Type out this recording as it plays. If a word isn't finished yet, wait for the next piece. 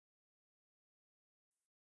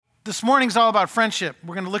This morning's all about friendship.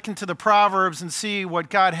 We're going to look into the Proverbs and see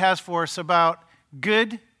what God has for us about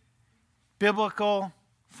good, biblical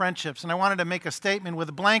friendships. And I wanted to make a statement with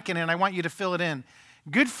a blank in it, and I want you to fill it in.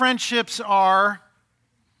 Good friendships are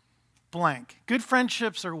blank. Good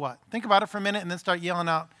friendships are what? Think about it for a minute and then start yelling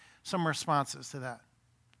out some responses to that.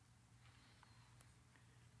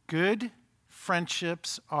 Good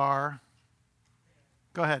friendships are,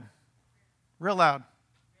 go ahead, real loud.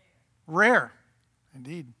 Rare,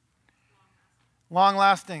 indeed.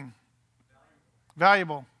 Long-lasting,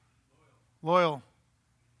 valuable, loyal,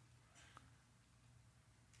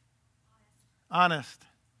 honest,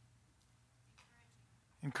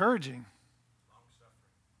 encouraging,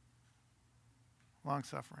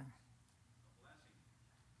 long-suffering.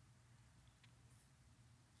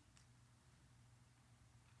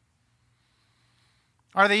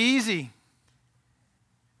 Are they easy?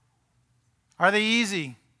 Are they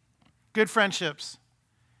easy? Good friendships.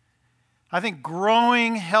 I think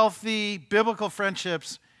growing, healthy, biblical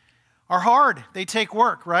friendships are hard. They take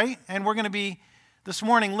work, right? And we're going to be, this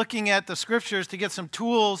morning, looking at the scriptures to get some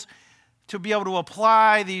tools to be able to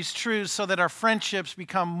apply these truths so that our friendships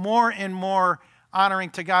become more and more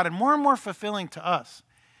honoring to God and more fulfilling to us.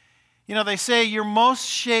 You know, they say you're most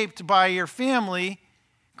shaped by your family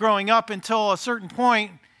growing up until a certain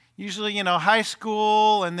point, usually, high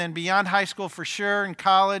school and then beyond high school for sure, and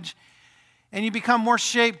college. And you become more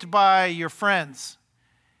shaped by your friends.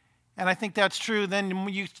 And I think that's true. Then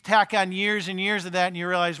you tack on years and years of that and you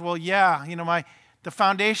realize, well, yeah, the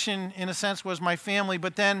foundation, in a sense, was my family.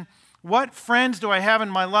 But then what friends do I have in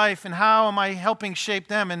my life and how am I helping shape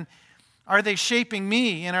them? And are they shaping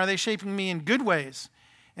me? And are they shaping me in good ways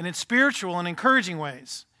and in spiritual and encouraging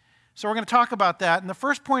ways? So we're going to talk about that. And the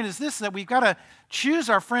first point is this, that we've got to choose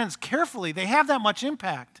our friends carefully. They have that much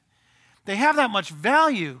impact. They have that much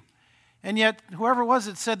value. And yet, whoever it was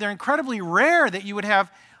that said they're incredibly rare that you would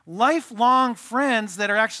have lifelong friends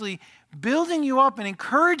that are actually building you up and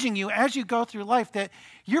encouraging you as you go through life, that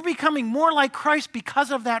you're becoming more like Christ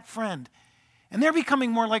because of that friend. And they're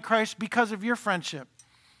becoming more like Christ because of your friendship.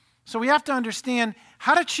 So we have to understand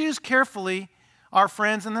how to choose carefully our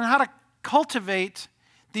friends and then how to cultivate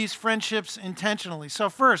these friendships intentionally. So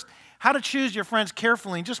first, how to choose your friends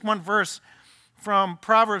carefully. In just one verse from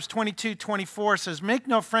Proverbs 22:24 says, "Make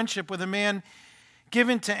no friendship with a man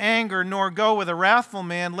given to anger, nor go with a wrathful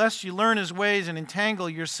man, lest you learn his ways and entangle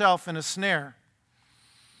yourself in a snare."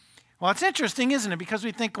 Well, it's interesting, isn't it? Because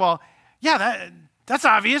we think, well, yeah, that's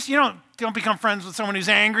obvious. You don't become friends with someone who's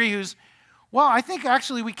angry, well, I think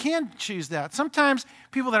actually we can choose that. Sometimes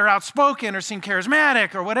people that are outspoken or seem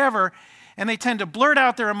charismatic or whatever, and they tend to blurt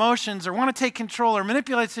out their emotions or want to take control or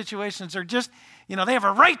manipulate situations or just, they have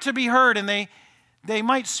a right to be heard, and they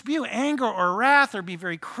might spew anger or wrath or be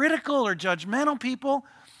very critical or judgmental people.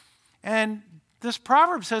 And this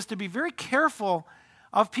proverb says to be very careful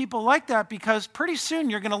of people like that, because pretty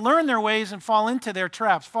soon you're going to learn their ways and fall into their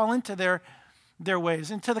traps, fall into their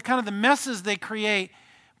ways, into the kind of the messes they create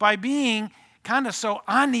by being kind of so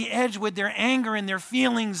on the edge with their anger and their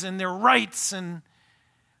feelings and their rights. And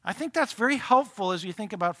I think that's very helpful as you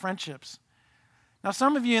think about friendships. Now,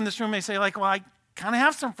 some of you in this room may say, well, I kind of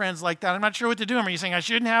have some friends like that. I'm not sure what to do. Are you saying I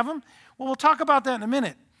shouldn't have them? Well, we'll talk about that in a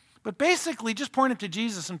minute. But basically, just point them to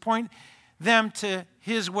Jesus and point them to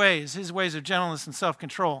his ways of gentleness and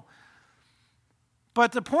self-control.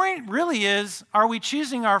 But the point really is, are we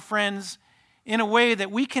choosing our friends in a way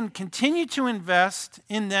that we can continue to invest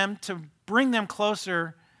in them to bring them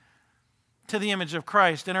closer to the image of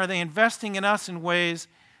Christ? And are they investing in us in ways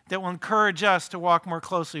that will encourage us to walk more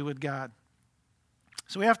closely with God?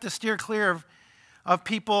 So we have to steer clear of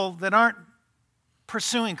people that aren't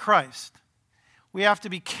pursuing Christ. We have to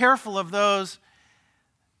be careful of those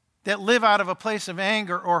that live out of a place of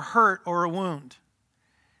anger or hurt or a wound.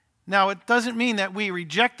 Now, it doesn't mean that we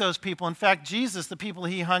reject those people. In fact, Jesus, the people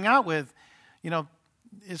he hung out with,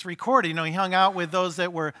 is recorded. He hung out with those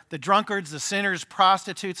that were the drunkards, the sinners,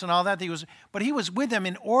 prostitutes, and all that. But he was with them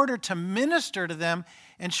in order to minister to them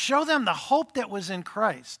and show them the hope that was in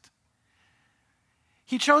Christ.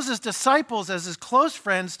 He chose his disciples as his close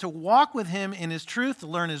friends to walk with him in his truth, to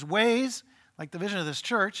learn his ways, like the vision of this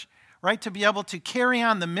church, right? To be able to carry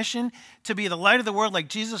on the mission, to be the light of the world like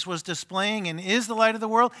Jesus was displaying and is the light of the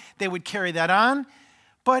world. They would carry that on.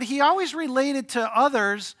 But he always related to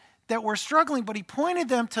others that were struggling, but he pointed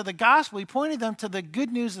them to the gospel. He pointed them to the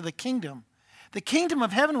good news of the kingdom. The kingdom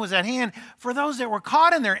of heaven was at hand for those that were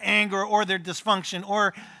caught in their anger or their dysfunction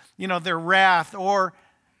or, their wrath or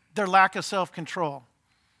their lack of self-control.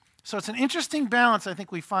 So it's an interesting balance I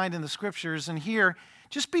think we find in the scriptures. And here,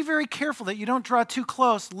 just be very careful that you don't draw too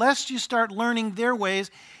close, lest you start learning their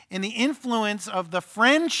ways, and the influence of the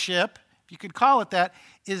friendship, if you could call it that,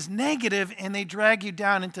 is negative, and they drag you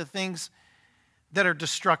down into things that are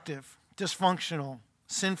destructive, dysfunctional,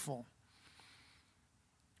 sinful.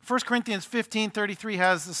 1 Corinthians 15:33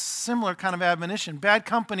 has a similar kind of admonition. Bad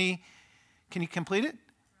company, can you complete it?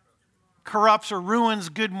 Corrupts or ruins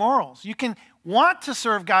good morals. You can want to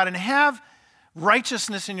serve God and have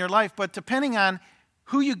righteousness in your life, but depending on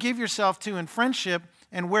who you give yourself to in friendship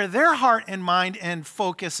and where their heart and mind and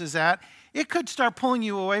focus is at, it could start pulling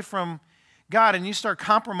you away from God and you start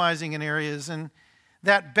compromising in areas, and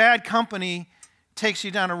that bad company takes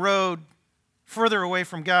you down a road further away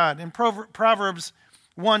from God. And Proverbs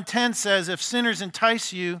 1:10 says, if sinners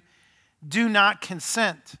entice you, do not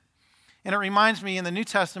consent. And it reminds me in the New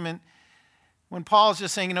Testament when Paul is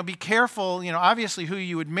just saying, be careful, obviously who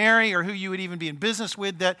you would marry or who you would even be in business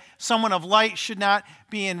with, that someone of light should not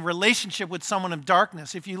be in relationship with someone of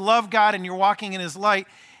darkness. If you love God and you're walking in his light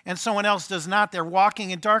and someone else does not, they're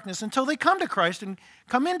walking in darkness until they come to Christ and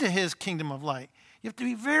come into his kingdom of light. You have to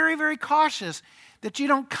be very, very cautious that you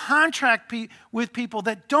don't contract with people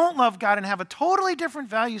that don't love God and have a totally different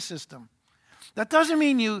value system. That doesn't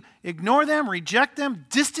mean you ignore them, reject them,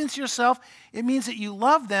 distance yourself. It means that you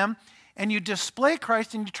love them and you display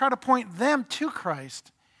Christ and you try to point them to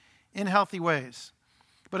Christ in healthy ways.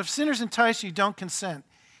 But if sinners entice you, don't consent.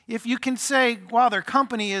 If you can say, wow, their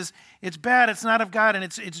company it's bad, it's not of God, and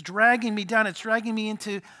it's dragging me down, it's dragging me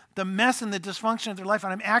into the mess and the dysfunction of their life,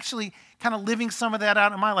 and I'm actually kind of living some of that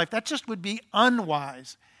out in my life, that just would be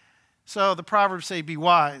unwise. So the Proverbs say, be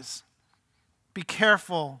wise. Be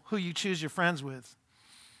careful who you choose your friends with.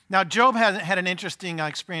 Now, Job had an interesting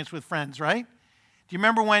experience with friends, right? Do you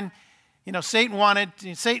remember when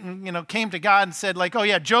Satan came to God and said, oh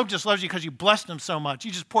yeah, Job just loves you because you blessed him so much.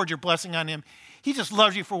 You just poured your blessing on him. He just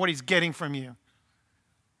loves you for what he's getting from you.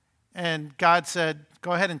 And God said,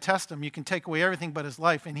 go ahead and test him. You can take away everything but his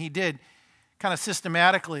life. And he did, kind of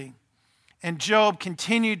systematically. And Job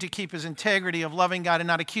continued to keep his integrity of loving God and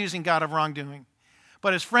not accusing God of wrongdoing.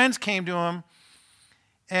 But his friends came to him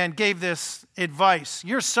and gave this advice.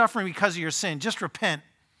 You're suffering because of your sin. Just repent.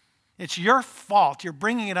 It's your fault. You're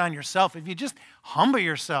bringing it on yourself. If you just humble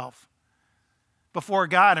yourself before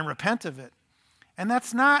God and repent of it. And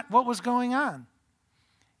that's not what was going on.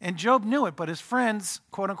 And Job knew it, but his friends,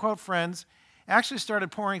 quote-unquote friends, actually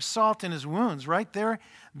started pouring salt in his wounds, right?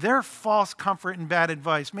 Their false comfort and bad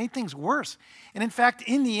advice made things worse. And in fact,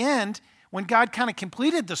 in the end, when God kind of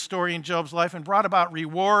completed the story in Job's life and brought about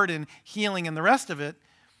reward and healing and the rest of it,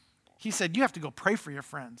 he said, you have to go pray for your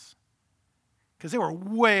friends because they were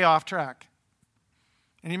way off track.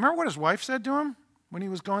 And you remember what his wife said to him when he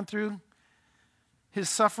was going through his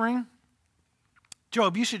suffering?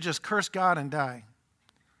 Job, you should just curse God and die.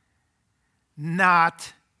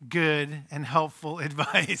 Not good and helpful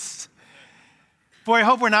advice. Boy, I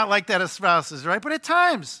hope we're not like that as spouses, right? But at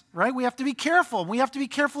times, right, we have to be careful. We have to be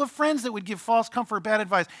careful of friends that would give false comfort, bad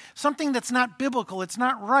advice. Something that's not biblical, it's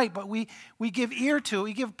not right, but we give ear to it,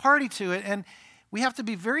 we give party to it, and we have to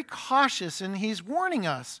be very cautious, and he's warning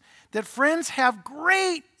us that friends have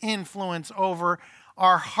great influence over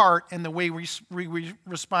our heart and the way we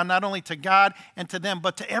respond not only to God and to them,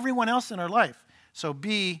 but to everyone else in our life. So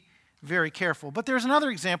be very careful. But there's another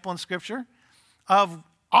example in Scripture of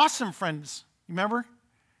awesome friends. Remember?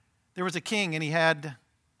 There was a king, and he had,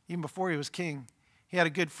 even before he was king, he had a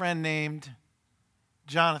good friend named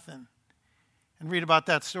Jonathan. And read about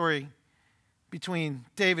that story between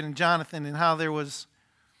David and Jonathan and how there was,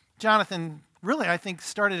 Jonathan really, I think,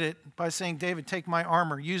 started it by saying, David, take my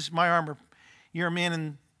armor, use my armor. You're a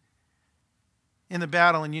man in the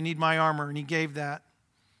battle, and you need my armor, and he gave that.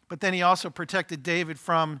 But then he also protected David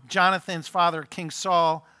from Jonathan's father, King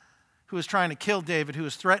Saul, who was trying to kill David, who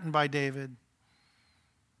was threatened by David.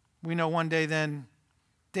 We know one day then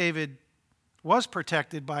David was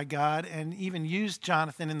protected by God and even used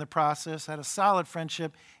Jonathan in the process, had a solid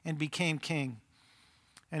friendship, and became king.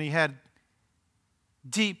 And he had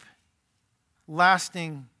deep,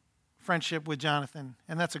 lasting friendship with Jonathan.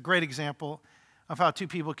 And that's a great example of how two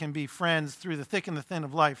people can be friends through the thick and the thin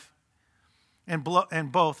of life. And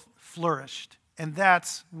both flourished. And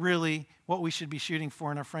that's really what we should be shooting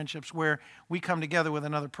for in our friendships, where we come together with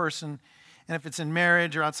another person, and if it's in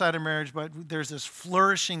marriage or outside of marriage, but there's this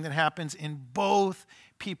flourishing that happens in both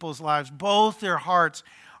people's lives. Both their hearts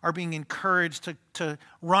are being encouraged to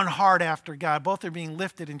run hard after God. Both are being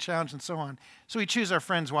lifted and challenged and so on. So we choose our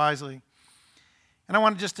friends wisely. And I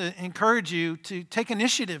want to encourage you to take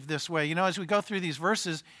initiative this way. As we go through these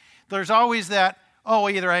verses, there's always that,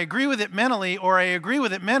 either I agree with it mentally or I agree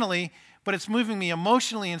with it mentally, but it's moving me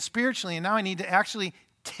emotionally and spiritually, and now I need to actually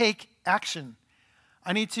take action.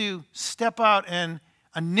 I need to step out and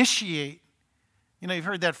initiate. You know, you've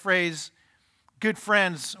heard that phrase, good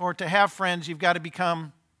friends, or to have friends, you've got to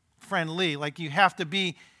become friendly. Like you have to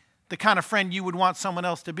be the kind of friend you would want someone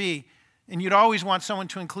else to be. And you'd always want someone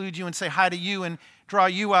to include you and say hi to you and draw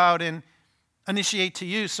you out and initiate to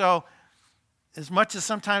you. So as much as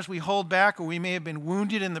sometimes we hold back or we may have been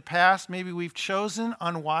wounded in the past, maybe we've chosen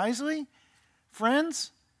unwisely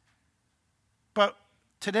friends. But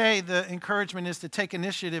today the encouragement is to take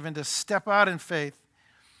initiative and to step out in faith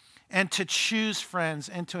and to choose friends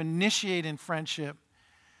and to initiate in friendship.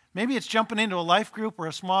 Maybe it's jumping into a life group or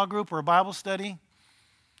a small group or a Bible study.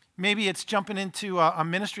 Maybe it's jumping into a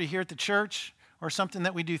ministry here at the church or something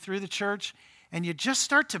that we do through the church. And you just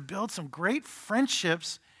start to build some great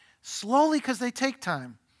friendships slowly because they take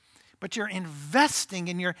time. But you're investing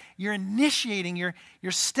and you're initiating, you're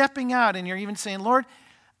stepping out, and you're even saying, Lord,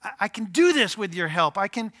 I can do this with your help. I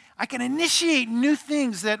can initiate new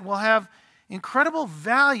things that will have incredible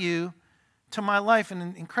value to my life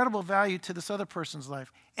and incredible value to this other person's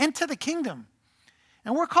life and to the kingdom.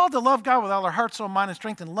 And we're called to love God with all our heart, soul, mind, and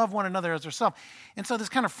strength, and love one another as ourselves. And so this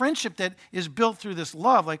kind of friendship that is built through this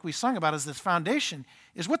love, like we sung about as this foundation,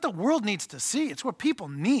 is what the world needs to see. It's what people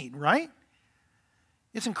need, right?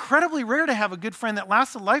 It's incredibly rare to have a good friend that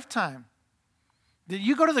lasts a lifetime. That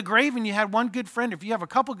you go to the grave and you had one good friend, if you have a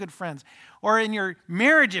couple good friends, or in your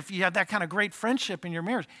marriage, if you have that kind of great friendship in your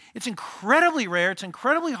marriage. It's incredibly rare. It's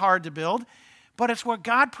incredibly hard to build. But it's what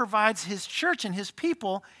God provides his church and his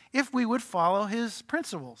people if we would follow his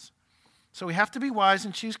principles. So we have to be wise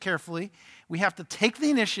and choose carefully. We have to take the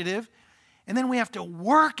initiative, and then we have to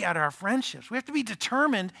work at our friendships. We have to be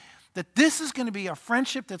determined that this is going to be a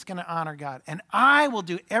friendship that's going to honor God. And I will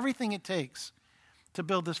do everything it takes to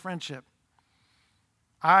build this friendship.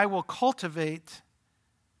 I will cultivate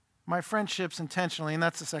my friendships intentionally, and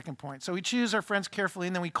that's the second point. So we choose our friends carefully,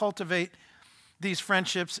 and then we cultivate these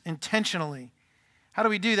friendships intentionally. How do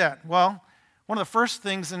we do that? Well, one of the first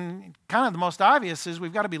things, and kind of the most obvious, is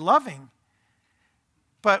we've got to be loving.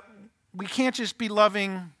 But we can't just be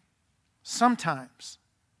loving sometimes.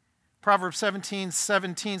 Proverbs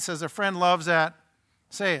 17:17 says, a friend loves at,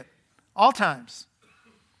 say it, all times.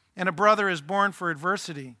 And a brother is born for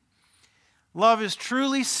adversity. Love is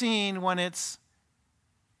truly seen when it's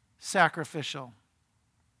sacrificial.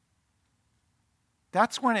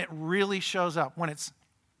 That's when it really shows up, when it's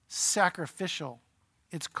sacrificial.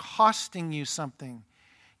 It's costing you something.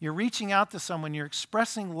 You're reaching out to someone, you're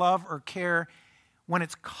expressing love or care when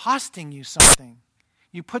it's costing you something.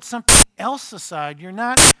 You put something else aside. You're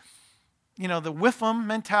not, the whiff 'em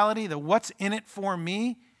mentality, the what's in it for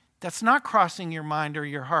me. That's not crossing your mind or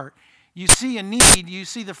your heart. You see a need, you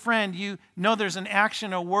see the friend, you know there's an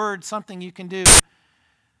action, a word, something you can do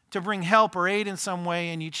to bring help or aid in some way,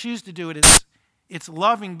 and you choose to do it. It's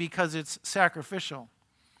loving because it's sacrificial.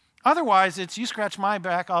 Otherwise, it's you scratch my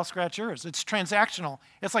back, I'll scratch yours. It's transactional.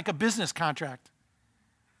 It's like a business contract.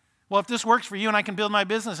 Well, if this works for you and I can build my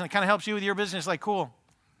business and it kind of helps you with your business, like, cool.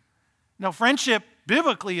 No, friendship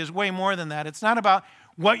biblically is way more than that. It's not about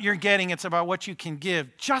what you're getting, it's about what you can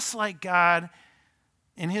give, just like God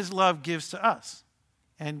in his love gives to us.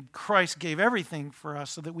 And Christ gave everything for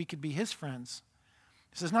us so that we could be his friends.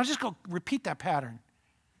 He says, now just go repeat that pattern.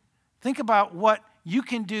 Think about what you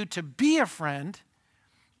can do to be a friend,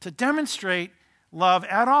 to demonstrate love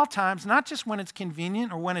at all times, not just when it's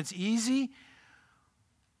convenient or when it's easy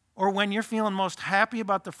or when you're feeling most happy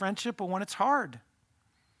about the friendship, but when it's hard.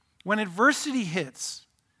 When adversity hits.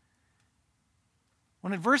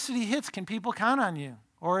 When adversity hits, can people count on you?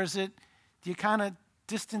 Or do you kind of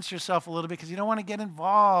distance yourself a little bit because you don't want to get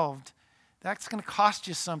involved? That's going to cost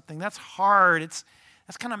you something. That's hard. That's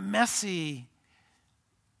kind of messy.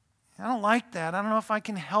 I don't like that. I don't know if I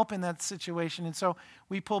can help in that situation. And so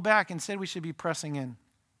we pull back. Instead, we should be pressing in.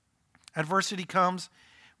 Adversity comes.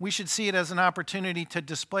 We should see it as an opportunity to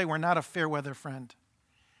display we're not a fair weather friend.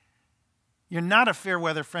 You're not a fair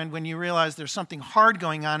weather friend when you realize there's something hard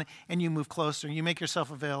going on and you move closer. You make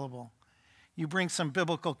yourself available. You bring some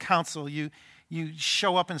biblical counsel. You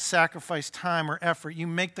show up and sacrifice time or effort. You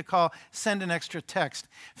make the call, send an extra text,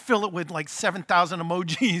 fill it with like 7,000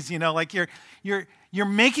 emojis, like you're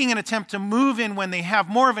making an attempt to move in when they have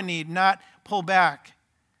more of a need, not pull back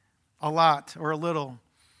a lot or a little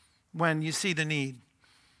when you see the need.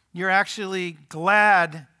 You're actually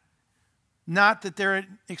glad not that they're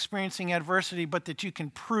experiencing adversity, but that you can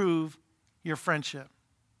prove your friendship.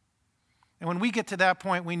 And when we get to that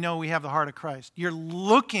point, we know we have the heart of Christ. You're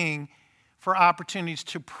looking for opportunities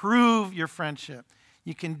to prove your friendship.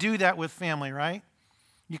 You can do that with family, right?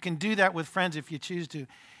 You can do that with friends if you choose to.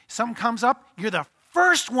 Something comes up, you're the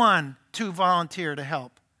first one to volunteer to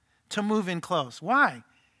help, to move in close. Why?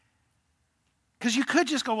 Because you could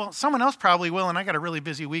just go, well, someone else probably will, and I got a really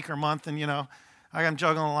busy week or month, and, I'm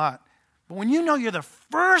juggling a lot. But when you know you're the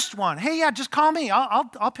first one, hey, yeah, just call me.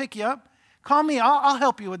 I'll pick you up. Call me. I'll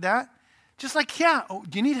help you with that. Just like, yeah,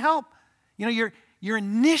 do you need help? You're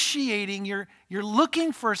initiating. You're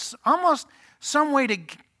looking for almost some way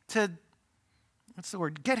to what's the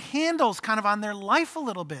word? Get handles kind of on their life a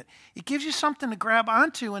little bit. It gives you something to grab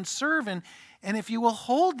onto and serve, and if you will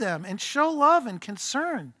hold them and show love and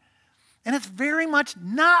concern. And it's very much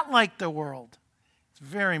not like the world. It's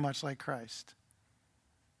very much like Christ.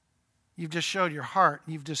 You've just showed your heart.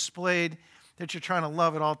 You've displayed that you're trying to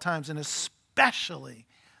love at all times, and especially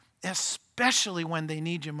when they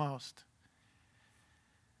need you most.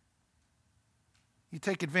 You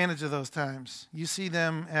take advantage of those times. You see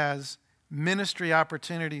them as ministry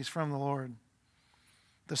opportunities from the Lord.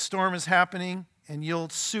 The storm is happening, and you'll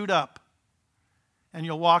suit up, and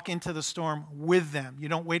you'll walk into the storm with them. You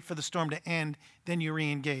don't wait for the storm to end, then you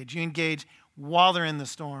re-engage. You engage while they're in the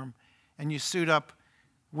storm, and you suit up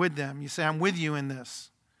with them. You say, I'm with you in this.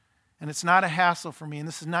 And it's not a hassle for me, and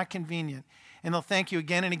this is not convenient. And they'll thank you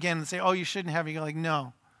again and again and say, oh, you shouldn't have. You go like,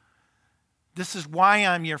 no. This is why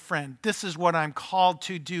I'm your friend. This is what I'm called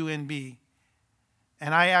to do and be.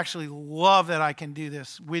 And I actually love that I can do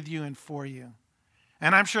this with you and for you.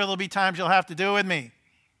 And I'm sure there'll be times you'll have to do it with me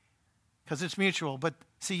because it's mutual. But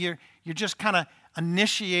see, you're just kind of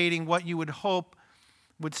initiating what you would hope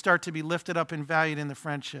would start to be lifted up and valued in the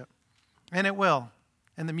friendship. And it will.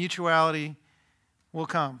 And the mutuality will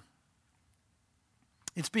come.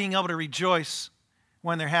 It's being able to rejoice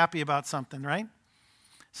when they're happy about something, right?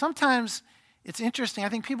 Sometimes it's interesting. I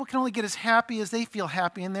think people can only get as happy as they feel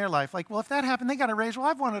happy in their life. Like, well, if that happened, they got a raise. Well,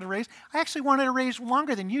 I've wanted a raise. I actually wanted a raise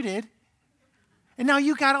longer than you did. And now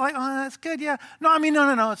you got it like, oh, that's good, yeah. No,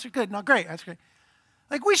 it's good. No, great, that's great.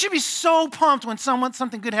 Like, we should be so pumped when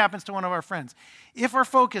something good happens to one of our friends. If our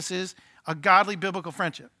focus is a godly biblical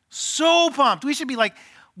friendship. So pumped. We should be like,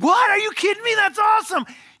 what? Are you kidding me? That's awesome.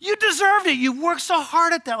 You deserved it. You worked so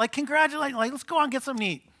hard at that. Like, congratulations. Like, let's go out and get something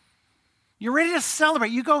to eat. You're ready to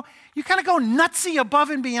celebrate. You kind of go nutsy above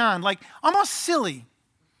and beyond, like almost silly.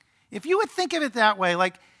 If you would think of it that way,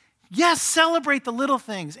 like, yes, celebrate the little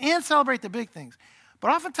things and celebrate the big things. But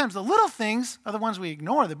oftentimes the little things are the ones we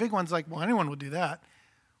ignore. The big ones, like, well, anyone would do that.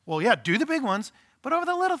 Well, yeah, do the big ones, but over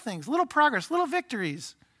the little things, little progress, little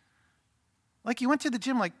victories. Like, you went to the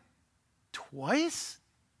gym like twice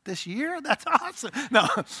this year? That's awesome. No.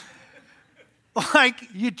 Like,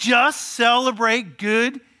 you just celebrate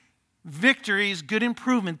good victories, good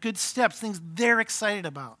improvement, good steps, things they're excited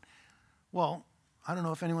about. Well, I don't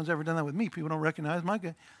know if anyone's ever done that with me. People don't recognize my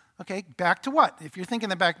good. Okay, back to what? If you're thinking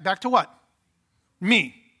that back to what?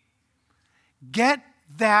 Me. Get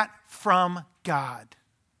that from God.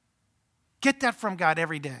 Get that from God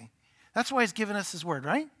every day. That's why he's given us his word,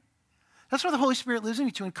 right? That's why the Holy Spirit lives in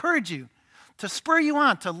you, to encourage you, to spur you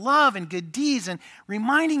on to love and good deeds, and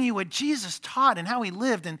reminding you what Jesus taught and how he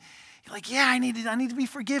lived. And you're like, yeah, I need to be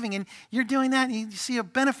forgiving. And you're doing that, and you see a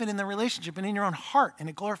benefit in the relationship and in your own heart, and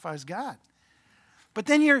it glorifies God. But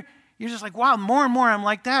then you're just like, wow, more and more I'm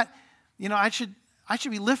like that. I should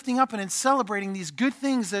be lifting up and celebrating these good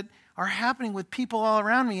things that are happening with people all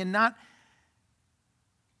around me, and not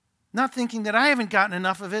thinking that I haven't gotten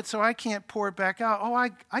enough of it, so I can't pour it back out. Oh,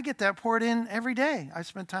 I get that poured in every day. I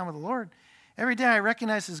spend time with the Lord. Every day I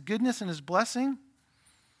recognize his goodness and his blessing.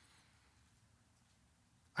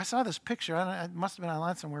 I saw this picture. It must have been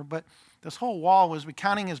online somewhere, but this whole wall was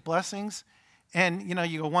recounting his blessings. And,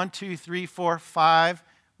 you go 1, 2, 3, 4, 5.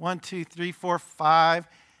 1, 2, 3, 4, 5.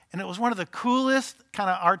 And it was one of the coolest kind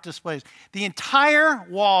of art displays. The entire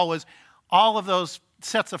wall was all of those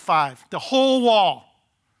sets of 5. The whole wall.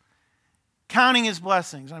 Counting his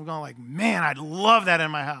blessings. And I'm going like, man, I'd love that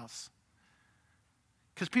in my house.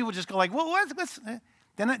 Because people just go like, well, what's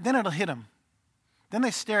then it'll hit them. Then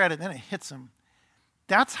they stare at it, then it hits them.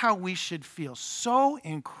 That's how we should feel. So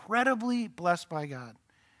incredibly blessed by God.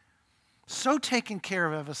 So taken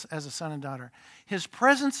care of as a son and daughter. His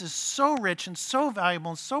presence is so rich and so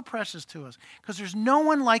valuable and so precious to us because there's no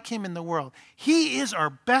one like him in the world. He is our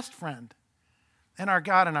best friend and our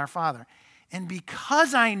God and our Father. And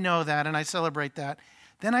because I know that and I celebrate that,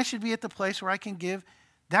 then I should be at the place where I can give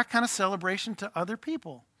that kind of celebration to other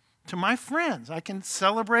people, to my friends. I can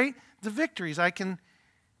celebrate the victories. I can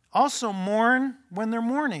also mourn when they're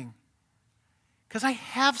mourning because I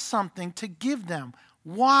have something to give them.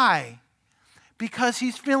 Why? Because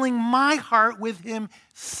he's filling my heart with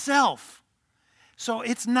himself. So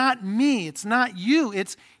it's not me, it's not you,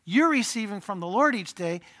 it's you're receiving from the Lord each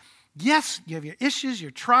day. Yes, you have your issues,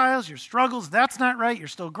 your trials, your struggles. That's not right. You're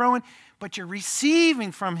still growing, but you're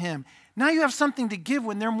receiving from him. Now you have something to give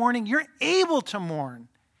when they're mourning. You're able to mourn.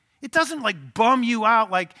 It doesn't like bum you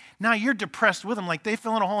out like now you're depressed with them, like they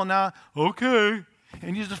fill in a hole and now, okay,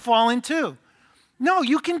 and you just fall in too. No,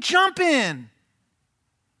 you can jump in.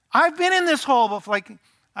 I've been in this hole before. Like,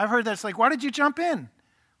 I've heard that's like, why did you jump in?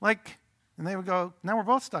 Like, and they would go, now we're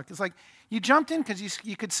both stuck. It's like, you jumped in because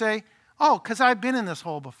you could say, oh, because I've been in this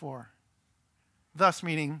hole before. Thus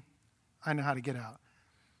meaning, I know how to get out.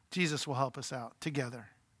 Jesus will help us out together.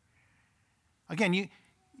 Again,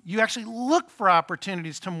 you actually look for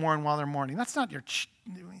opportunities to mourn while they're mourning. That's not your...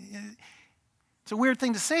 It's a weird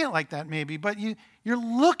thing to say it like that maybe, but you're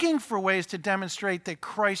looking for ways to demonstrate that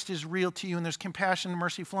Christ is real to you and there's compassion and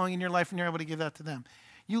mercy flowing in your life and you're able to give that to them.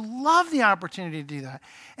 You love the opportunity to do that.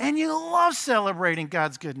 And you love celebrating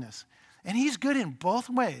God's goodness. And he's good in both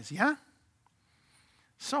ways, yeah?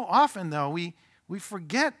 So often, though, we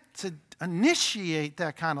forget to initiate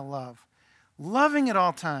that kind of love. Loving at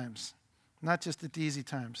all times, not just at the easy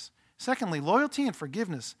times. Secondly, loyalty and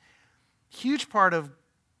forgiveness. Huge part of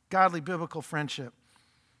godly biblical friendship.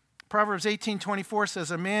 Proverbs 18:24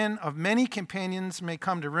 says, a man of many companions may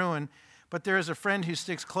come to ruin, but there is a friend who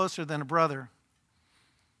sticks closer than a brother.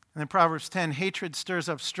 And then Proverbs 10, hatred stirs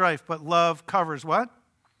up strife, but love covers what?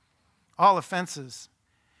 All offenses.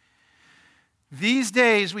 These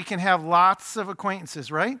days we can have lots of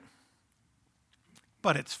acquaintances, right?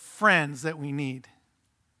 But it's friends that we need.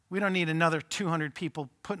 We don't need another 200 people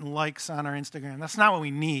putting likes on our Instagram. That's not what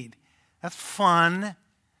we need. That's fun.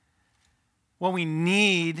 What we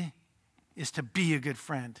need is to be a good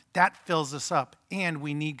friend. That fills us up. And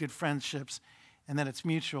we need good friendships and that it's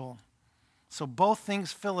mutual. So both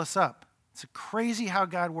things fill us up. It's crazy how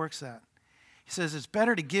God works that. He says it's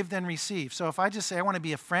better to give than receive. So if I just say I want to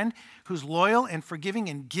be a friend who's loyal and forgiving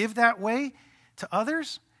and give that way to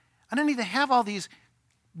others, I don't need to have all these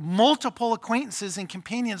multiple acquaintances and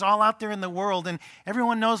companions all out there in the world and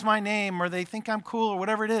everyone knows my name or they think I'm cool or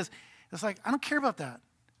whatever it is. It's like, I don't care about that.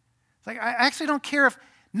 It's like, I actually don't care if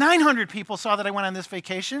 900 people saw that I went on this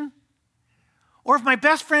vacation or if my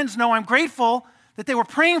best friends know I'm grateful that they were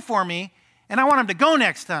praying for me and I want them to go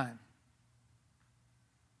next time.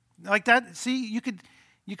 Like that, see, you could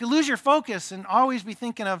lose your focus and always be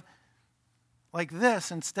thinking of like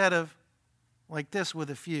this instead of like this with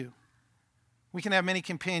a few. We can have many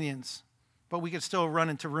companions, but we could still run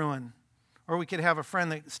into ruin. Or we could have a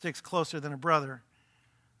friend that sticks closer than a brother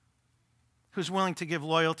who's willing to give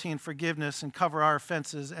loyalty and forgiveness and cover our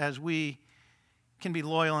offenses as we can be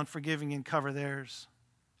loyal and forgiving and cover theirs.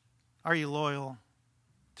 Are you loyal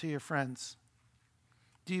to your friends?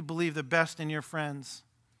 Do you believe the best in your friends?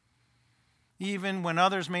 Even when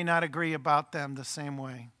others may not agree about them the same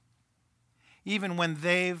way. Even when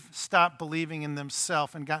they've stopped believing in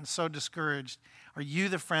themselves and gotten so discouraged, are you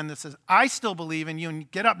the friend that says, I still believe in you and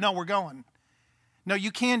get up, no, we're going. No,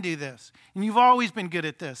 you can do this. And you've always been good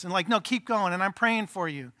at this. And like, no, keep going and I'm praying for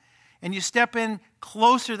you. And you step in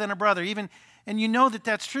closer than a brother. And you know that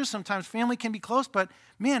that's true sometimes. Family can be close, but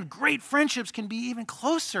man, great friendships can be even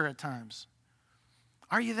closer at times.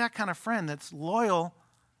 Are you that kind of friend that's loyal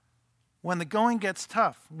when the going gets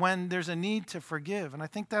tough, when there's a need to forgive? And I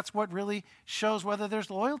think that's what really shows whether there's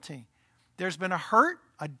loyalty. There's been a hurt,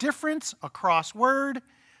 a difference, a cross word.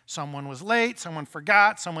 Someone was late, someone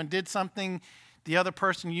forgot, someone did something. The other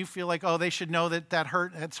person, you feel like, oh, they should know that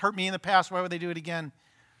hurt. It's hurt me in the past. Why would they do it again?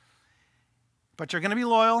 But you're going to be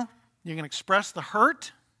loyal. You're going to express the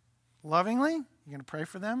hurt lovingly. You're going to pray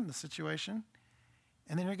for them in the situation.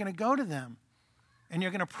 And then you're going to go to them. And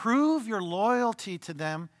you're going to prove your loyalty to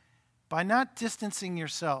them by not distancing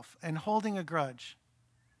yourself and holding a grudge.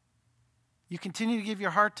 You continue to give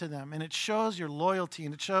your heart to them, and it shows your loyalty,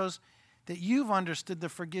 and it shows that you've understood the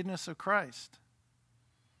forgiveness of Christ.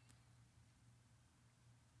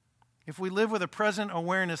 If we live with a present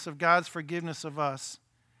awareness of God's forgiveness of us,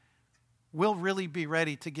 we'll really be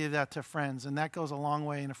ready to give that to friends, and that goes a long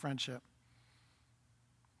way in a friendship.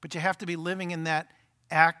 But you have to be living in that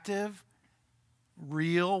active,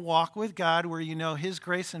 real walk with God where you know His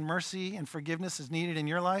grace and mercy and forgiveness is needed in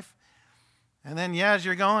your life. And then, as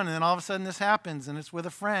you're going, and then all of a sudden this happens, and it's with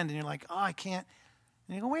a friend, and you're like, oh, I can't.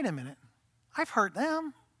 And you go, wait a minute. I've hurt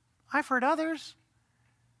them. I've hurt others.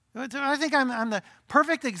 I think I'm the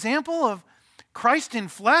perfect example of Christ in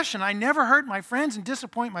flesh, and I never hurt my friends and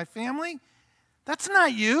disappoint my family. That's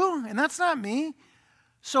not you, and that's not me.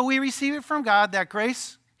 So we receive it from God, that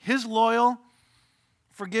grace, His loyal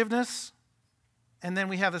forgiveness, and then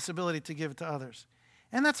we have this ability to give it to others.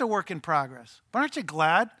 And that's a work in progress. But aren't you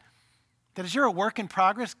glad that as you're a work in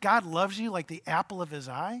progress, God loves you like the apple of his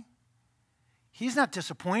eye? He's not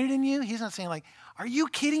disappointed in you. He's not saying like, are you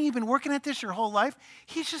kidding? You've been working at this your whole life.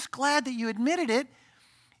 He's just glad that you admitted it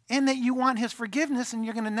and that you want his forgiveness, and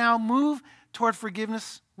you're going to now move toward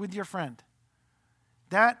forgiveness with your friend.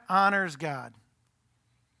 That honors God.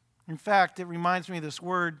 In fact, it reminds me of this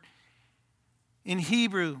word in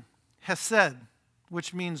Hebrew, hesed,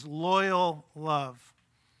 which means loyal love.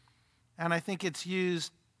 And I think it's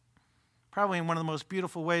used probably in one of the most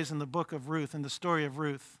beautiful ways in the book of Ruth, in the story of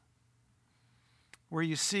Ruth, where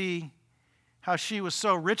you see how she was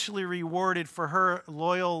so richly rewarded for her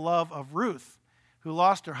loyal love of Ruth, who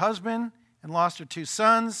lost her husband and lost her 2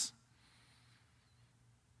 sons.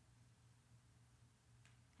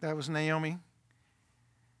 That was Naomi,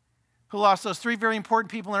 who lost those 3 very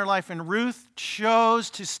important people in her life. And Ruth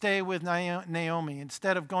chose to stay with Naomi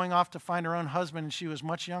instead of going off to find her own husband, and she was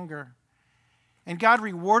much younger. And God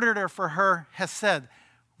rewarded her for her hesed,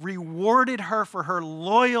 rewarded her for her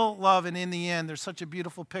loyal love. And in the end, there's such a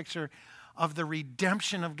beautiful picture of the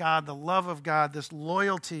redemption of God, the love of God, this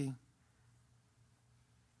loyalty.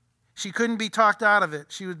 She couldn't be talked out of it.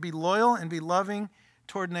 She would be loyal and be loving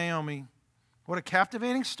toward Naomi. What a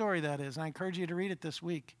captivating story that is. And I encourage you to read it this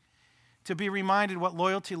week, to be reminded what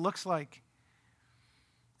loyalty looks like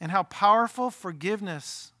and how powerful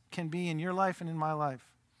forgiveness can be in your life and in my life.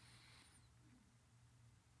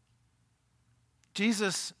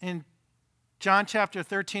 Jesus in John chapter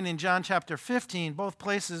 13 and John chapter 15, both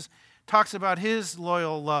places, talks about his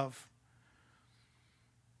loyal love.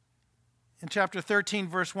 In chapter 13,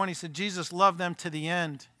 verse 1, he said, Jesus loved them to the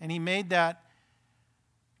end, and he made that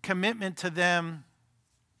commitment to them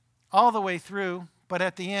all the way through. But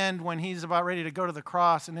at the end, when he's about ready to go to the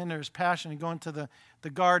cross and enter his passion and go into the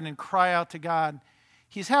garden and cry out to God,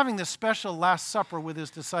 he's having this special Last Supper with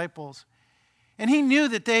his disciples. And he knew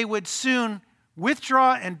that they would soon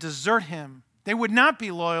withdraw and desert him. They would not be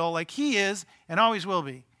loyal like he is and always will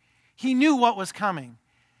be. He knew what was coming.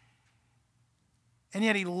 And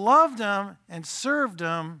yet he loved them and served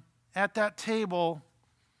them at that table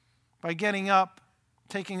by getting up,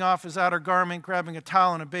 taking off his outer garment, grabbing a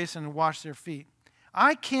towel and a basin and wash their feet.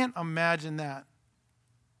 I can't imagine that.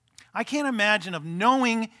 I can't imagine of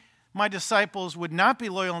knowing my disciples would not be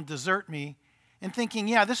loyal and desert me and thinking,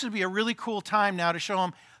 yeah, this would be a really cool time now to show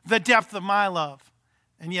them the depth of my love.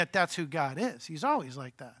 And yet that's who God is. He's always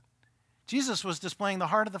like that. Jesus was displaying the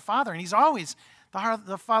heart of the Father, and he's always,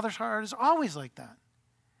 the Father's heart is always like that.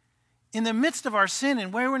 In the midst of our sin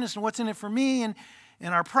and waywardness and what's in it for me and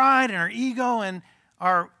our pride and our ego and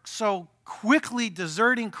our so quickly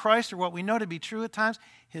deserting Christ or what we know to be true at times,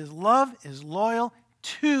 his love is loyal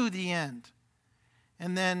to the end.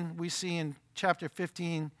 And then we see in chapter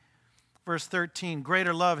 15, verse 13,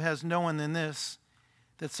 greater love has no one than this,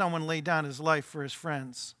 that someone laid down his life for his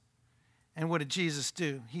friends. And what did Jesus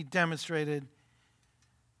do? He demonstrated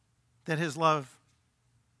that his love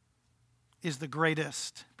is the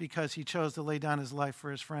greatest because he chose to lay down his life for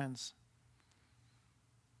his friends.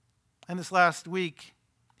 And this last week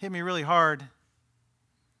hit me really hard.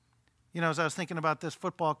 You know, as I was thinking about this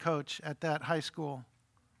football coach at that high school.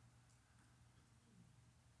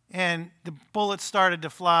 And the bullets started to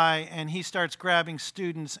fly, and he starts grabbing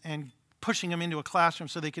students and pushing them into a classroom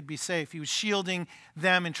so they could be safe. He was shielding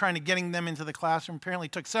them and trying to getting them into the classroom. Apparently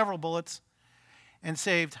took several bullets and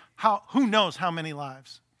saved who knows how many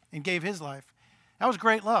lives and gave his life. That was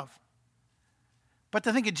great love. But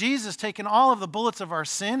to think of Jesus taking all of the bullets of our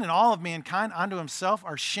sin and all of mankind onto himself,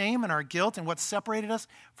 our shame and our guilt and what separated us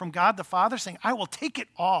from God the Father, saying, I will take it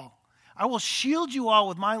all. I will shield you all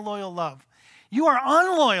with my loyal love. You are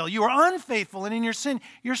unloyal. You are unfaithful. And in your sin,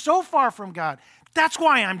 you're so far from God. That's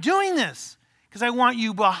why I'm doing this. Because I want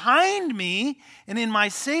you behind me and in my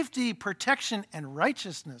safety, protection, and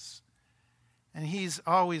righteousness. And he's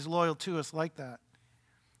always loyal to us like that.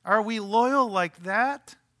 Are we loyal like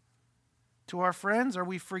that to our friends? Are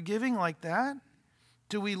we forgiving like that?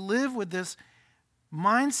 Do we live with this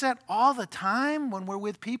mindset all the time when we're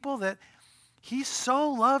with people that he so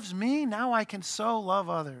loves me, now I can so love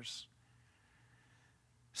others?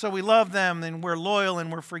 So we love them, and we're loyal,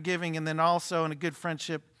 and we're forgiving, and then also in a good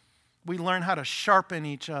friendship, we learn how to sharpen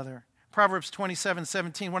each other. Proverbs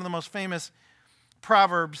 27:17, one of the most famous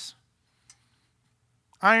Proverbs.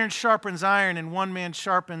 Iron sharpens iron, and one man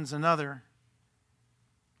sharpens another.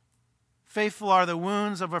 Faithful are the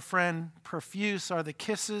wounds of a friend, profuse are the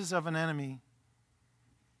kisses of an enemy.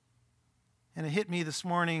 And it hit me this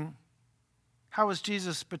morning, how was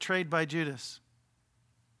Jesus betrayed by Judas?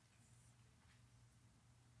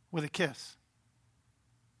 With a kiss.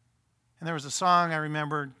 And there was a song I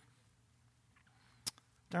remembered.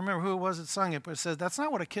 Don't remember who it was that sung it, but it says, that's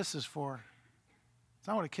not what a kiss is for. It's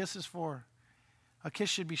not what a kiss is for. A kiss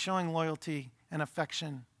should be showing loyalty and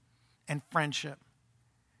affection and friendship.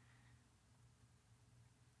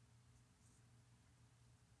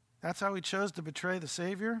 That's how he chose to betray the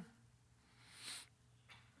Savior?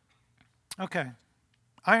 Okay.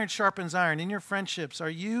 Iron sharpens iron. In your friendships,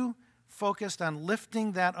 are you focused on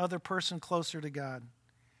lifting that other person closer to God?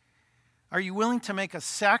 Are you willing to make a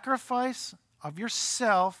sacrifice of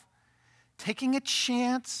yourself, taking a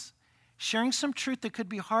chance, sharing some truth that could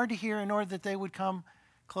be hard to hear in order that they would come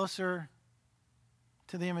closer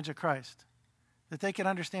to the image of Christ? That they could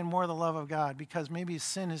understand more of the love of God because maybe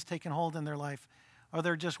sin has taken hold in their life or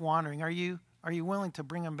they're just wandering. Are you willing to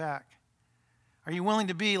bring them back? Are you willing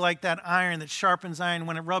to be like that iron that sharpens iron?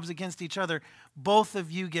 When it rubs against each other, both of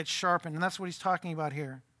you get sharpened. And that's what he's talking about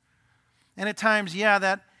here. And at times,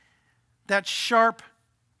 that sharp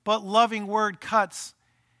but loving word cuts,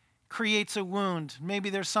 creates a wound. Maybe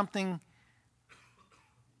there's some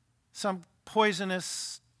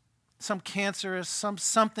poisonous, some cancerous,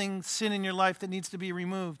 something sin in your life that needs to be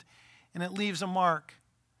removed. And it leaves a mark.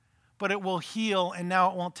 But it will heal, and now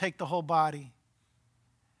it won't take the whole body.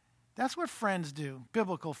 That's what friends do,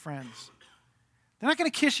 biblical friends. They're not going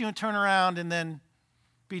to kiss you and turn around and then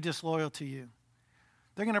be disloyal to you.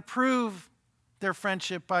 They're going to prove their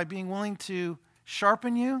friendship by being willing to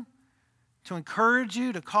sharpen you, to encourage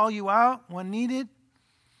you, to call you out when needed,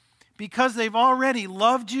 because they've already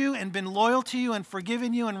loved you and been loyal to you and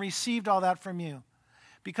forgiven you and received all that from you.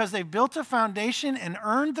 Because they've built a foundation and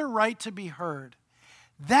earned the right to be heard.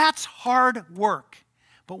 That's hard work.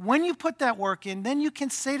 But when you put that work in, then you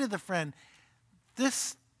can say to the friend,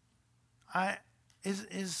 this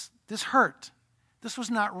hurt. This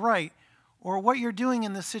was not right. Or what you're doing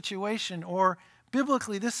in this situation. Or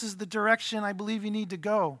biblically, this is the direction I believe you need to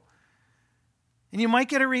go. And you might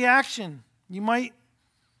get a reaction. You might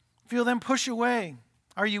feel them push away.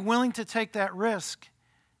 Are you willing to take that risk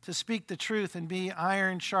to speak the truth and be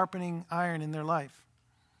iron sharpening iron in their life?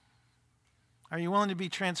 Are you willing to be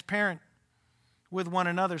transparent with one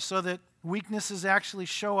another so that weaknesses actually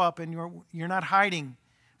show up and you're not hiding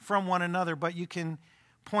from one another, but you can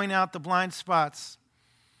point out the blind spots,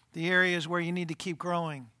 the areas where you need to keep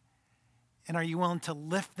growing? And are you willing to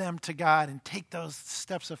lift them to God and take those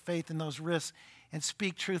steps of faith and those risks and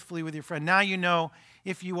speak truthfully with your friend? Now you know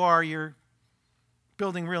if you are, you're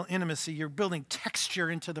building real intimacy. You're building texture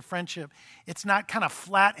into the friendship. It's not kind of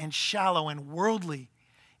flat and shallow and worldly.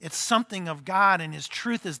 It's something of God, and His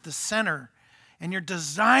truth is the center. And you're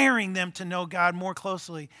desiring them to know God more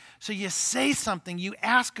closely. So you say something, you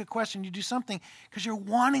ask a question, you do something because you're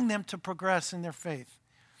wanting them to progress in their faith.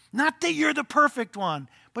 Not that you're the perfect one,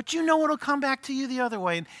 but you know it'll come back to you the other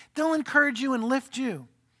way. And they'll encourage you and lift you.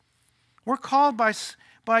 We're called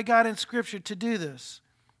by God in Scripture to do this.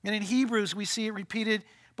 And in Hebrews, we see it repeated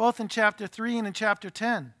both in chapter 3 and in chapter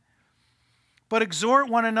 10. But exhort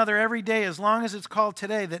one another every day, as long as it's called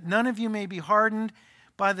today, that none of you may be hardened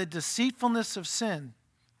by the deceitfulness of sin.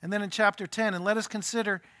 And then in chapter 10, and let us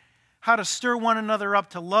consider how to stir one another up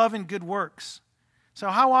to love and good works. So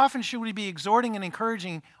how often should we be exhorting and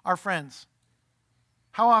encouraging our friends?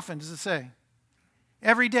 How often does it say?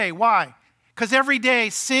 Every day. Why? Because every day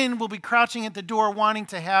sin will be crouching at the door wanting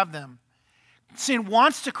to have them. Sin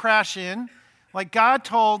wants to crash in, like God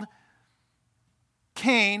told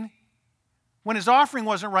Cain when his offering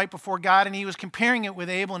wasn't right before God and he was comparing it with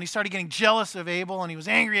Abel and he started getting jealous of Abel and he was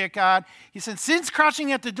angry at God. He said, sin's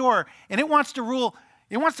crouching at the door and it wants to rule,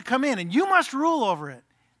 it wants to come in and you must rule over it.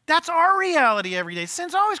 That's our reality every day.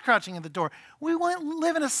 Sin's always crouching at the door. We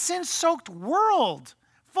live in a sin-soaked world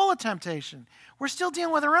full of temptation. We're still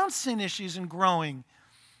dealing with our own sin issues and growing.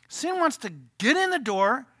 Sin wants to get in the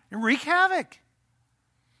door and wreak havoc.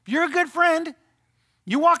 If you're a good friend,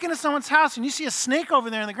 you walk into someone's house and you see a snake over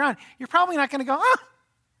there on the ground, you're probably not going to go, oh.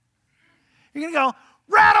 You're going to go,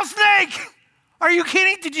 rattlesnake! Are you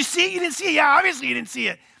kidding? Did you see it? You didn't see it? Yeah, obviously you didn't see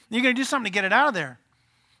it. And you're going to do something to get it out of there.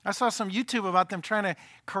 I saw some YouTube about them trying to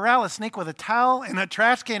corral a snake with a towel and a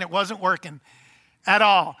trash can. It wasn't working at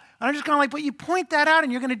all. And I'm just going like, but you point that out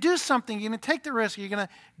and you're going to do something. You're going to take the risk. You're going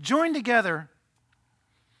to join together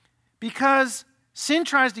because sin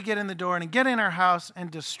tries to get in the door and get in our house and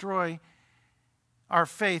destroy our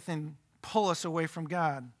faith and pull us away from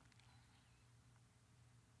God.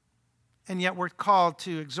 And yet we're called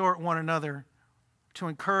to exhort one another, to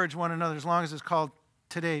encourage one another as long as it's called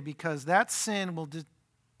today, because that sin will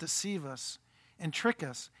deceive us and trick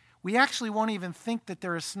us. We actually won't even think that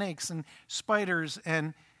there are snakes and spiders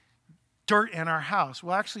and dirt in our house.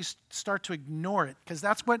 We'll actually start to ignore it because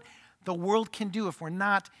that's what the world can do if we're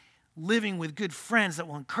not living with good friends that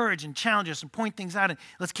will encourage and challenge us and point things out. And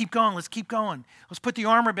let's keep going. Let's keep going. Let's put the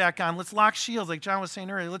armor back on. Let's lock shields, like John was saying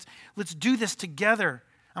earlier. Let's do this together.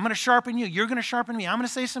 I'm going to sharpen you. You're going to sharpen me. I'm going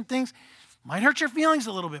to say some things. Might hurt your feelings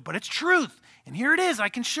a little bit, but it's truth. And here it is. I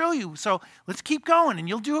can show you. So let's keep going, and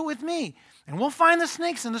you'll do it with me. And we'll find the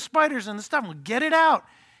snakes and the spiders and the stuff. We'll get it out.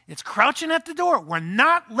 It's crouching at the door. We're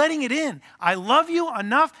not letting it in. I love you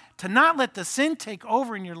enough to not let the sin take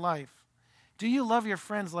over in your life. Do you love your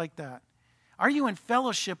friends like that? Are you in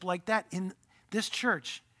fellowship like that in this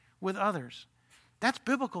church with others? That's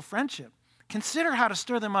biblical friendship. Consider how to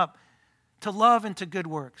stir them up to love and to good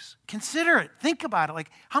works. Consider it. Think about it. Like,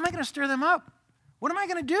 how am I going to stir them up? What am I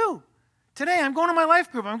going to do? Today, I'm going to my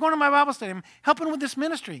life group. I'm going to my Bible study. I'm helping with this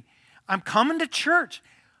ministry. I'm coming to church.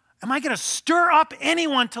 Am I going to stir up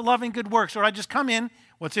anyone to love and good works? Or I just come in,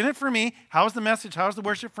 what's in it for me? How's the message? How's the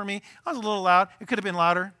worship for me? I was a little loud. It could have been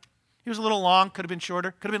louder. He was a little long. Could have been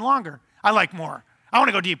shorter. Could have been longer. I like more. I want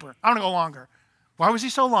to go deeper. I want to go longer. Why was he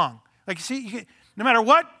so long? Like, you see, no matter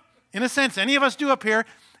what, in a sense, any of us do up here,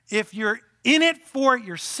 if you're in it for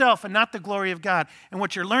yourself and not the glory of God, and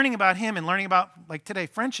what you're learning about him and learning about, like today,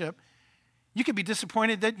 friendship, you could be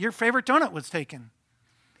disappointed that your favorite donut was taken.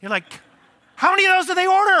 You're like, how many of those do they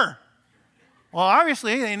order? Well,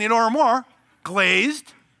 obviously, they need to order more.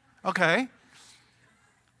 Glazed. Okay.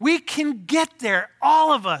 We can get there,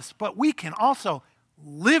 all of us, but we can also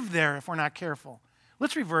live there if we're not careful.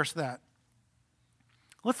 Let's reverse that.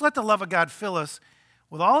 Let's let the love of God fill us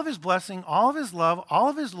with all of his blessing, all of his love, all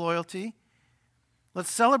of his loyalty.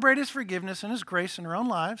 Let's celebrate his forgiveness and his grace in our own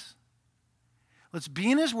lives. Let's be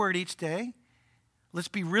in his word each day. Let's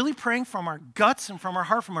be really praying from our guts and from our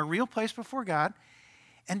heart, from a real place before God.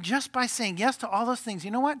 And just by saying yes to all those things, you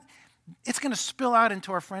know what? It's going to spill out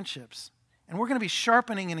into our friendships. And we're going to be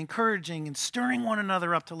sharpening and encouraging and stirring one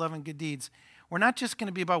another up to love and good deeds. We're not just going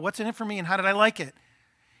to be about what's in it for me and how did I like it.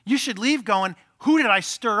 You should leave going, who did I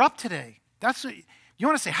stir up today? That's what, you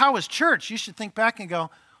want to say, how was church? You should think back and go,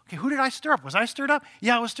 okay, who did I stir up? Was I stirred up?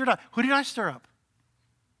 Yeah, I was stirred up. Who did I stir up?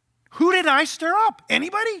 Who did I stir up?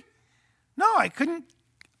 Anybody? No, I couldn't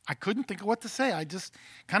think of what to say. I just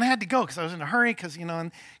kind of had to go because I was in a hurry because, and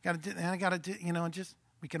I got to do, and just,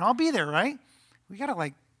 we can all be there, right? We got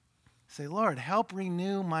to say, Lord, help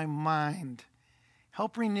renew my mind.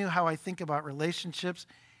 Help renew how I think about relationships,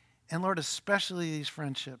 and Lord, especially these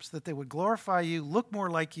friendships, that they would glorify you, look more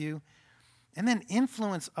like you, and then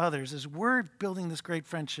influence others. As we're building this great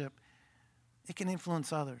friendship, it can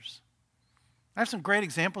influence others. I have some great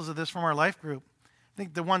examples of this from our life group. I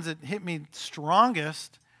think the ones that hit me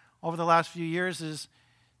strongest over the last few years is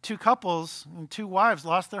 2 couples and 2 wives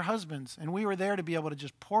lost their husbands, and we were there to be able to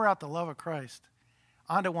just pour out the love of Christ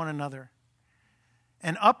onto one another.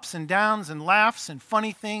 And ups and downs and laughs and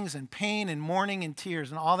funny things and pain and mourning and tears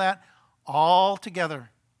and all that, all together,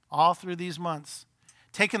 all through these months.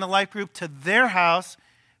 Taking the life group to their house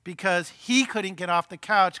because he couldn't get off the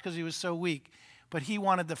couch because he was so weak. But he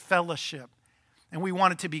wanted the fellowship. And we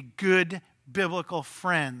wanted to be good biblical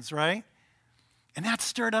friends, right? And that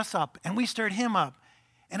stirred us up. And we stirred him up.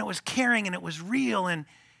 And it was caring and it was real. And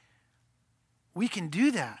we can do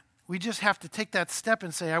that. We just have to take that step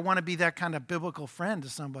and say, I want to be that kind of biblical friend to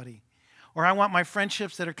somebody. Or I want my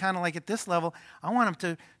friendships that are kind of like at this level, I want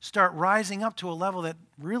them to start rising up to a level that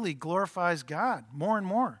really glorifies God more and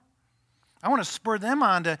more. I want to spur them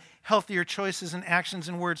on to healthier choices and actions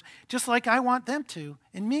and words, just like I want them to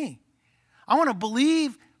in me. I want to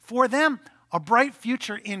believe for them a bright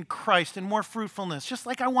future in Christ and more fruitfulness, just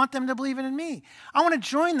like I want them to believe it in me. I want to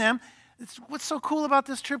join them. What's so cool about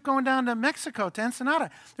this trip going down to Mexico, to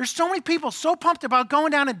Ensenada? There's so many people so pumped about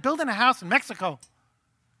going down and building a house in Mexico.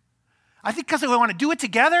 I think because they want to do it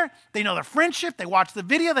together, they know the friendship, they watch the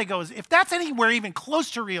video, they go, if that's anywhere even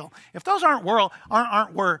close to real, if those aren't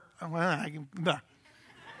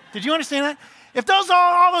did you understand that? If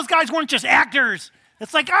all those guys weren't just actors,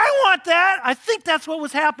 it's like, I want that. I think that's what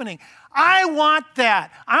was happening. I want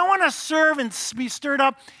that. I want to serve and be stirred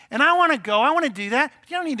up, and I want to go. I want to do that. But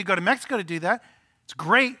you don't need to go to Mexico to do that. It's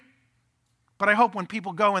great. But I hope when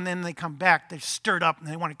people go and then they come back, they're stirred up and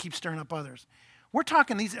they want to keep stirring up others. We're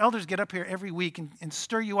talking, these elders get up here every week and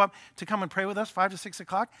stir you up to come and pray with us 5 to 6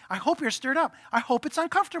 o'clock. I hope you're stirred up. I hope it's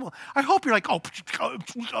uncomfortable. I hope you're like,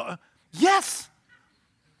 yes.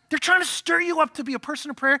 They're trying to stir you up to be a person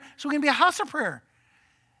of prayer so we can be a house of prayer.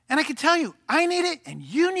 And I can tell you, I need it and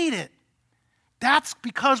you need it. That's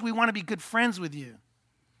because we want to be good friends with you,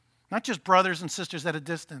 not just brothers and sisters at a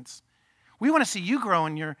distance. We want to see you grow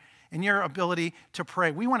in and your ability to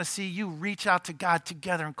pray. We want to see you reach out to God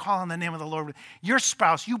together and call on the name of the Lord. Your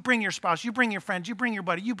spouse, you bring your friends, you bring your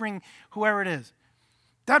buddy, you bring whoever it is.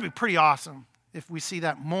 That'd be pretty awesome if we see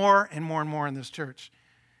that more and more and more in this church.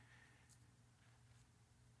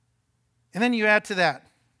 And then you add to that,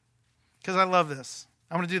 because I love this.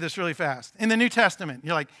 I'm going to do this really fast. In the New Testament,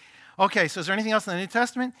 you're like, okay, so is there anything else in the New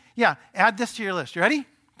Testament? Yeah, add this to your list. You ready?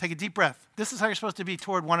 Take a deep breath. This is how you're supposed to be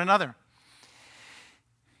toward one another.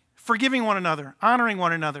 Forgiving one another, honoring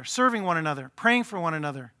one another, serving one another, praying for one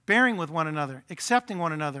another, bearing with one another, accepting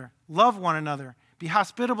one another, love one another, be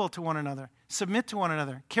hospitable to one another, submit to one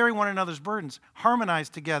another, carry one another's burdens, harmonize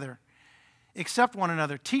together, accept one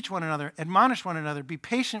another, teach one another, admonish one another, be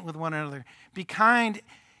patient with one another, be kind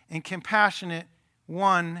and compassionate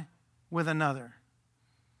one with another.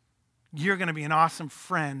 You're going to be an awesome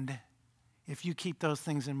friend if you keep those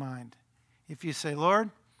things in mind. If you say,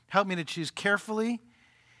 Lord, help me to choose carefully,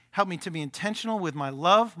 help me to be intentional with my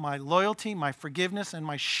love, my loyalty, my forgiveness, and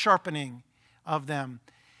my sharpening of them.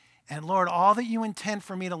 And Lord, all that you intend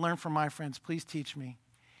for me to learn from my friends, please teach me.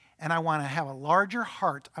 And I want to have a larger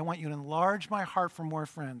heart. I want you to enlarge my heart for more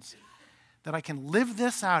friends, that I can live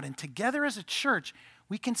this out. And together as a church,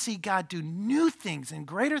 we can see God do new things and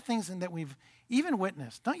greater things than that we've even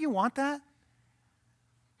witnessed. Don't you want that?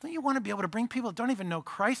 Don't you want to be able to bring people that don't even know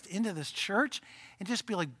Christ into this church and just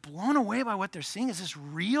be like blown away by what they're seeing? Is this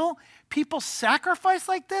real? People sacrifice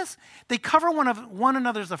like this? They cover one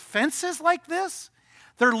another's offenses like this?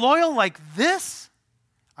 They're loyal like this?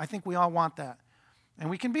 I think we all want that. And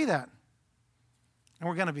we can be that. And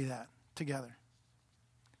we're going to be that together.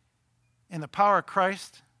 In the power of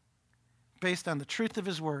Christ, based on the truth of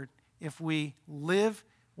his word, if we live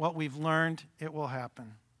what we've learned, it will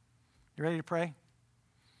happen. You ready to pray?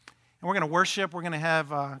 And we're going to worship. We're going to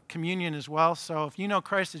have communion as well. So if you know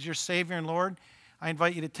Christ as your Savior and Lord, I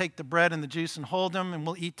invite you to take the bread and the juice and hold them, and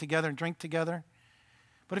we'll eat together and drink together.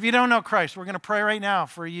 But if you don't know Christ, we're going to pray right now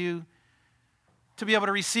for you to be able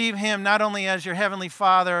to receive him not only as your heavenly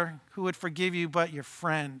Father who would forgive you, but your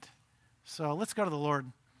friend. So let's go to the Lord.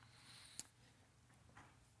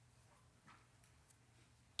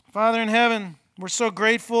 Father in heaven, we're so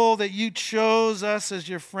grateful that you chose us as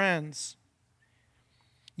your friends.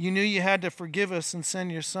 You knew you had to forgive us and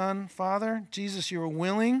send your Son, Father. Jesus, you were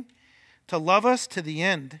willing to love us to the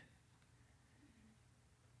end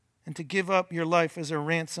and to give up your life as a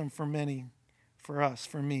ransom for many, for us,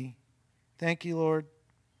 for me. Thank you, Lord.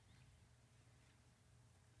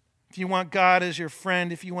 If you want God as your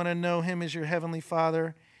friend, if you want to know him as your heavenly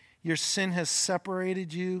Father, your sin has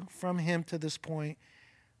separated you from him to this point.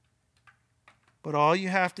 But all you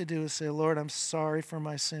have to do is say, Lord, I'm sorry for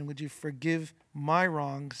my sin. Would you forgive my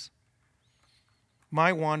wrongs,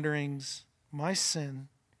 my wanderings, my sin,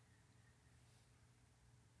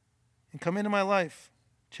 and come into my life,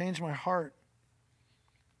 change my heart,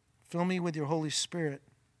 fill me with your Holy Spirit.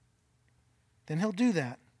 Then he'll do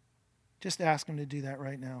that. Just ask him to do that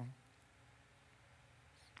right now.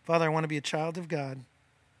 Father, I want to be a child of God.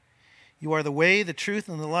 You are the way, the truth,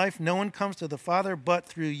 and the life. No one comes to the Father but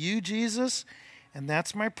through you, Jesus. And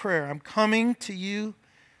that's my prayer. I'm coming to you,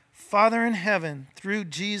 Father in heaven, through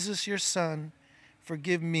Jesus, your Son.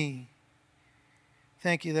 Forgive me.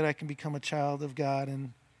 Thank you that I can become a child of God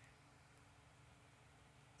and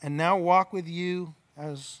now walk with you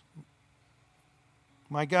as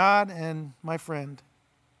my God and my friend.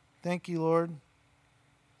 Thank you, Lord.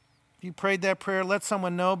 If you prayed that prayer, let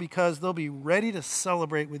someone know, because they'll be ready to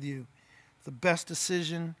celebrate with you. The best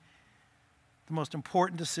decision, the most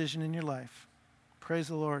important decision in your life. Praise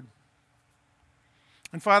the Lord.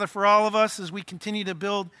 And Father, for all of us, as we continue to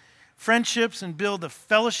build friendships and build the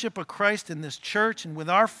fellowship of Christ in this church and with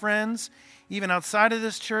our friends, even outside of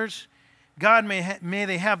this church, God, may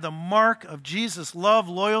they have the mark of Jesus' love,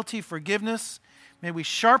 loyalty, forgiveness. May we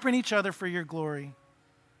sharpen each other for your glory,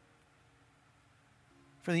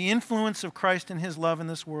 for the influence of Christ and his love in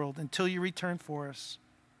this world until you return for us.